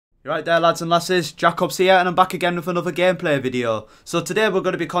Right there, lads and lasses, JackOps here, and I'm back again with another gameplay video. So today we're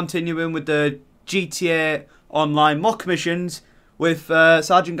going to be continuing with the GTA Online MOC missions with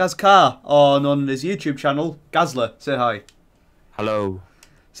Sergeant Gazcar, or known on his YouTube channel, Gazler. Say hi. Hello.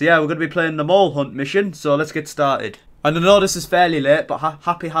 So yeah, we're going to be playing the mole hunt mission, so let's get started. And I know this is fairly late, but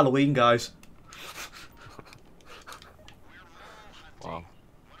happy Halloween, guys. Wow.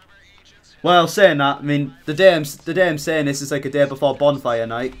 Well, saying that, I mean, the day I'm saying this is like a day before bonfire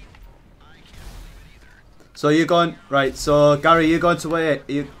night. So you're going, right, so Gary, you're going to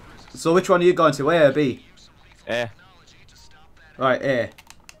A. So which one are you going to, A or B? A. Right, A.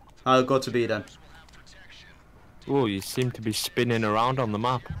 I'll go to B then. Oh, you seem to be spinning around on the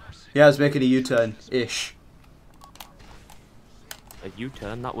map. Yeah, I was making a U-turn-ish. A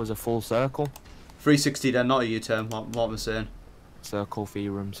U-turn? That was a full circle. 360 then, not a U-turn, what am I saying? Circle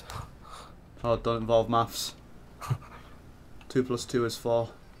theorems. Oh, don't involve maths. 2 plus 2 is 4.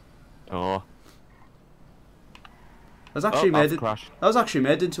 Oh. That was actually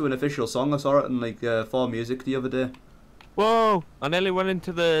made into an official song. I saw it in like 4Music the other day. Whoa! I nearly went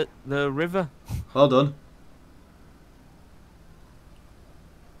into the river. Well done.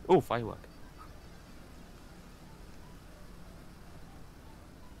 Oh, firework.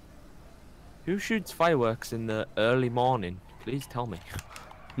 Who shoots fireworks in the early morning? Please tell me.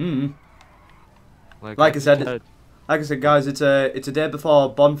 Like I said, guys, it's a day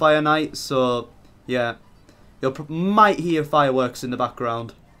before bonfire night, so yeah, you might hear fireworks in the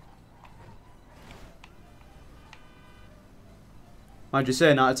background. Mind you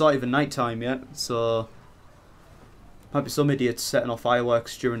saying that, it's not even night time yet, so might be some idiots setting off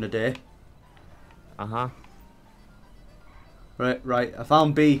fireworks during the day. Uh-huh. Right, I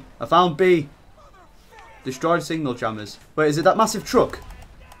found B. Destroyed signal jammers. Wait, is it that massive truck?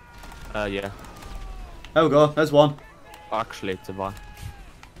 Yeah. There we go, there's one. Actually, it's a van.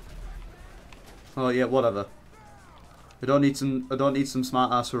 Oh yeah, whatever. I don't need some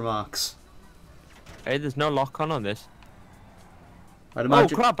smart ass remarks. Hey, there's no lock on this. I'd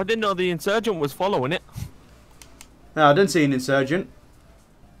imagine... Oh crap, I didn't know the insurgent was following it. No, I didn't see an insurgent.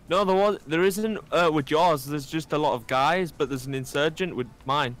 No, there isn't with yours, there's just a lot of guys, but there's an insurgent with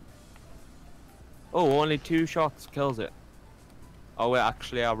mine. Oh, only 2 shots kills it. Oh wait,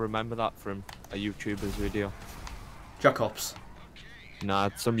 actually I remember that from a YouTuber's video. JackOps. Nah,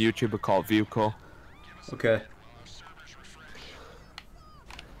 it's some YouTuber called Viewco. Okay.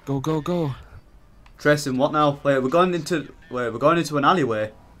 Go, go, go. Tracing what now? Wait, we're going into an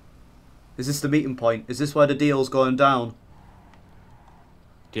alleyway. Is this the meeting point? Is this where the deal's going down?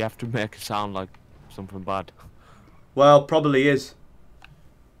 Do you have to make it sound like something bad? Well, probably is. I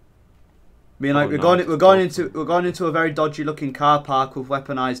mean, like we're going into a very dodgy looking car park with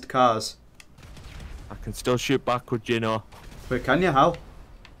weaponized cars. I can still shoot backwards, you know. Wait, can you? How?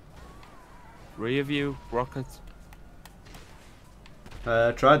 Rear view rockets.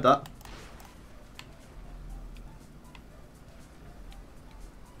 Tried that.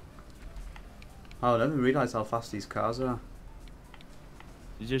 Oh, I didn't realise how fast these cars are.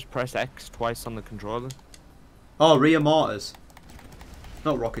 You just press X twice on the controller. Oh, rear mortars.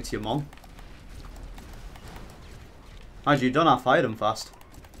 Not rockets, you mom. As you don't have fire them fast.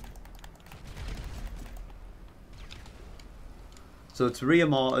 So it's rear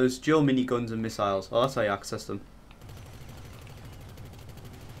mortars, dual miniguns and missiles. Oh, that's how you access them.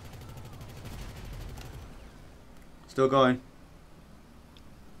 Still going.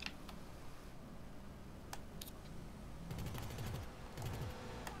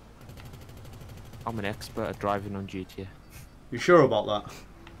 I'm an expert at driving on GTA. You sure about that?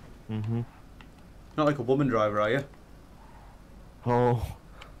 Mm-hmm. Not like a woman driver, are you? Oh.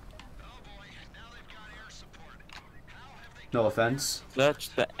 No offence. Search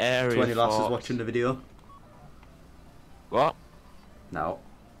the area 20 lasses for... watching the video. What? No.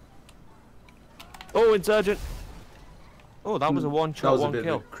 Oh, insurgent! Oh, that was a one shot, one kill. That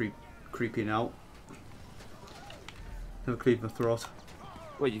was a bit of creeping out. Never cleared my throat.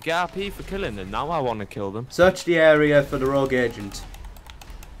 Wait, you get RP for killing them, now I want to kill them. Search the area for the rogue agent.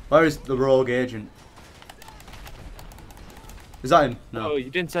 Where is the rogue agent? Is that him? No. Oh,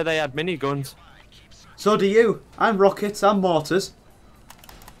 you didn't say they had miniguns. So do you. I'm rockets, I'm mortars.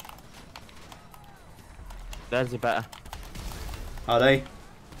 There's a better. Are they?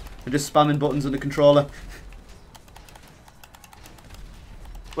 I'm just spamming buttons on the controller.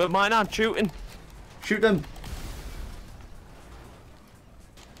 Well, mine aren't shooting. Shoot them.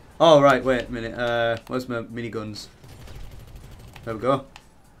 Oh, right, wait a minute. Where's my miniguns? There we go.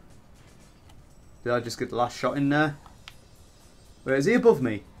 Did I just get the last shot in there? Wait, is he above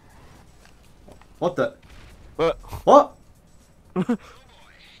me? What the? What?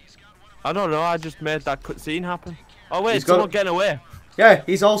 I don't know. I just made that cutscene happen. Oh wait, He's someone getting away. Yeah,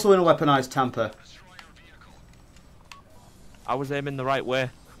 he's also in a weaponized tamper. I was aiming the right way.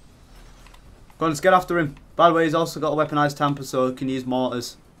 Go on, let's get after him. By the way, he's also got a weaponized tamper, so he can use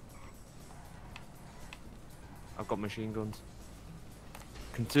mortars. I've got machine guns.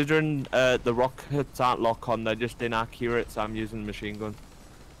 Considering the rockets aren't lock-on, they're just inaccurate, so I'm using machine gun.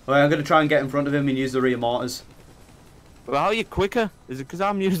 Alright, I'm going to try and get in front of him and use the rear mortars. Well, how are you quicker? Is it because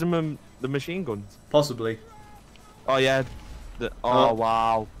I'm using the machine guns? Possibly. Oh yeah. Oh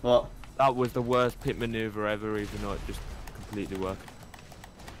wow. What? That was the worst pit maneuver ever, even though it just completely worked.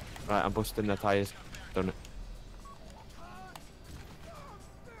 Right, I'm busting the tires. Done it.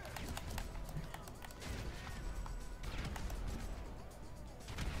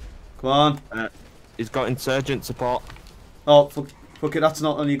 Come on. He's got insurgent support. Oh, fuck it, that's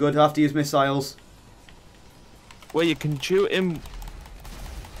not any good. I have to use missiles. Well, you can shoot him.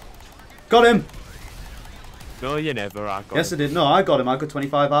 Got him! No, you never. I got Yes, him. I did. No, I got him. I got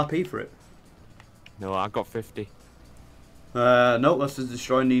 25 RP for it. No, I got 50. No, that's just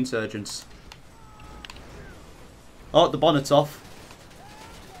destroying the insurgents. Oh, the bonnet's off.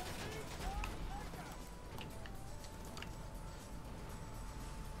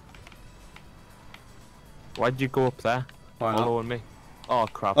 Why'd you go up there? Why not? Following me? Oh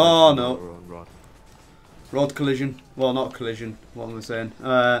crap. Oh no. Road. Road collision. Well, not collision. What am I saying?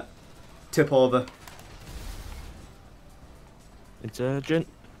 Tip over. Insurgent?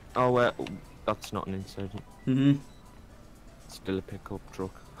 Oh wait, that's not an insurgent. Mm-hmm. Still a pickup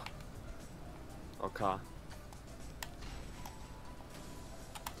truck. Or car.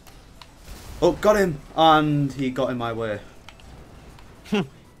 Oh, got him! And he got in my way.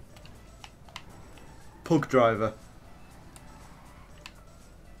 Pug driver.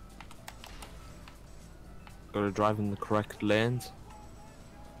 Gotta drive in the correct lanes.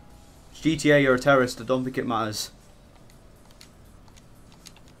 It's GTA, you're a terrorist. I don't think it matters.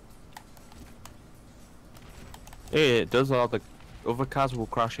 Yeah, it does. All the other cars will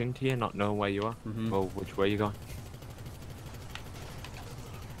crash into you, not knowing where you are. Or which way you're going.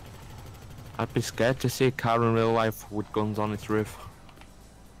 I'd be scared to see a car in real life with guns on its roof.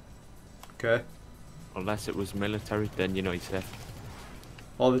 Okay. Unless it was military, then you know you're safe.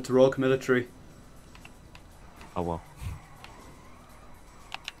 Or the rogue military. Oh well.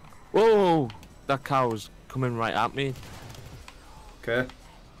 Whoa! That car was coming right at me. Okay.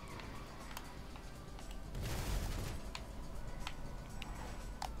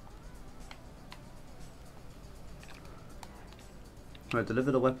 Right,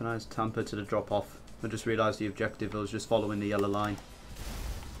 deliver the weaponized tamper to the drop-off. I just realised the objective was just following the yellow line.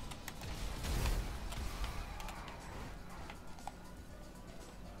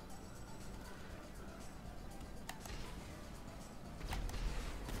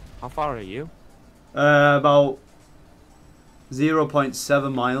 How far are you? About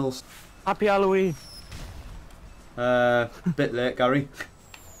 0.7 miles. Happy Halloween! Bit late, Gary.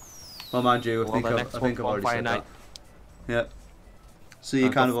 Well, mind you, Well, I think I've already said that. Yeah. So you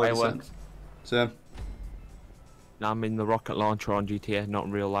kind of already said. So Now I'm in the rocket launcher on GTA, not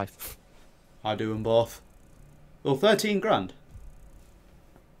in real life. I do them both. Well, 13 grand.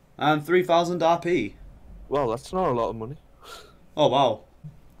 And 3,000 RP. Well, that's not a lot of money. Oh, wow.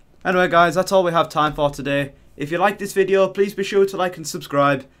 Anyway, guys, that's all we have time for today. If you like this video, please be sure to like and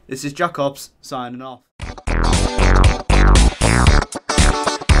subscribe. This is JackOps, signing off.